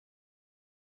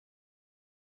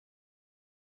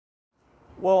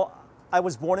Well, I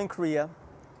was born in Korea,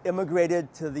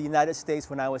 immigrated to the United States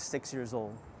when I was 6 years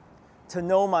old. To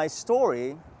know my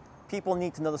story, people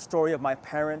need to know the story of my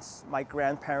parents, my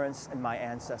grandparents, and my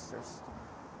ancestors.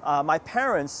 My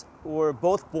parents were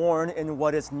both born in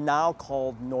what is now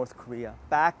called North Korea.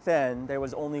 Back then, there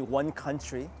was only one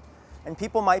country, and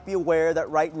people might be aware that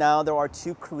right now there are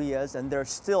two Koreas, and they're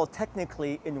still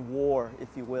technically in war, if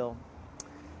you will.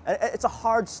 And it's a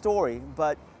hard story,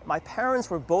 but my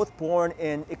parents were both born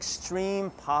in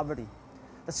extreme poverty.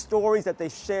 The stories that they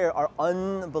share are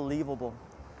unbelievable.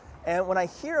 And when I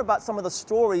hear about some of the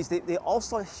stories, they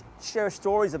also share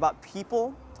stories about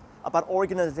people, about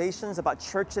organizations, about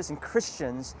churches and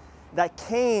Christians that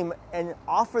came and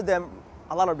offered them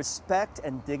a lot of respect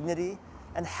and dignity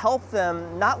and helped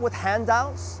them not with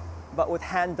handouts, but with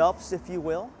hand-ups, if you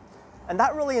will. And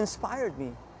that really inspired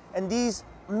me. And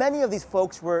many of these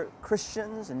folks were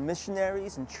Christians and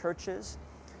missionaries and churches.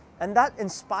 And that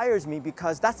inspires me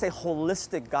because that's a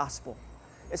holistic gospel.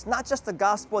 It's not just a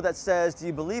gospel that says, do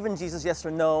you believe in Jesus, yes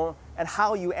or no? And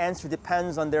how you answer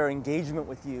depends on their engagement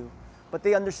with you. But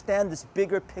they understand this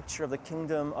bigger picture of the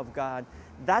kingdom of God.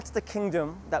 That's the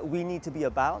kingdom that we need to be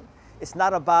about. It's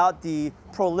not about the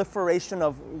proliferation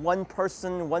of one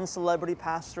person, one celebrity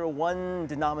pastor, one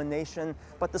denomination,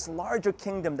 but this larger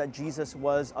kingdom that Jesus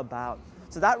was about.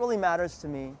 So that really matters to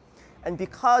me. And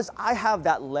because I have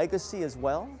that legacy as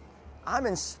well, I'm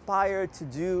inspired to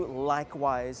do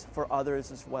likewise for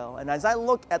others as well. And as I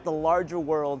look at the larger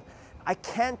world, I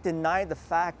can't deny the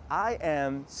fact I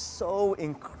am so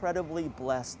incredibly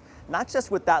blessed, not just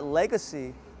with that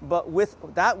legacy, but with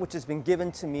that which has been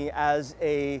given to me as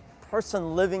a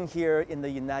person living here in the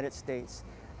United States.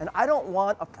 And I don't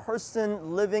want a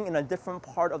person living in a different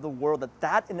part of the world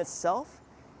that in itself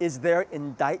is their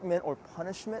indictment or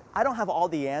punishment. I don't have all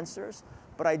the answers,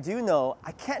 but I do know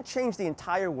I can't change the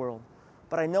entire world,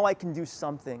 but I know I can do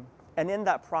something. And in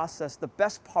that process, the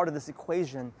best part of this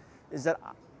equation is that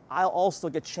I'll also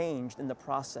get changed in the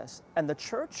process. And the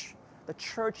church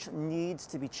needs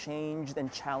to be changed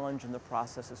and challenged in the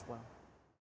process as well.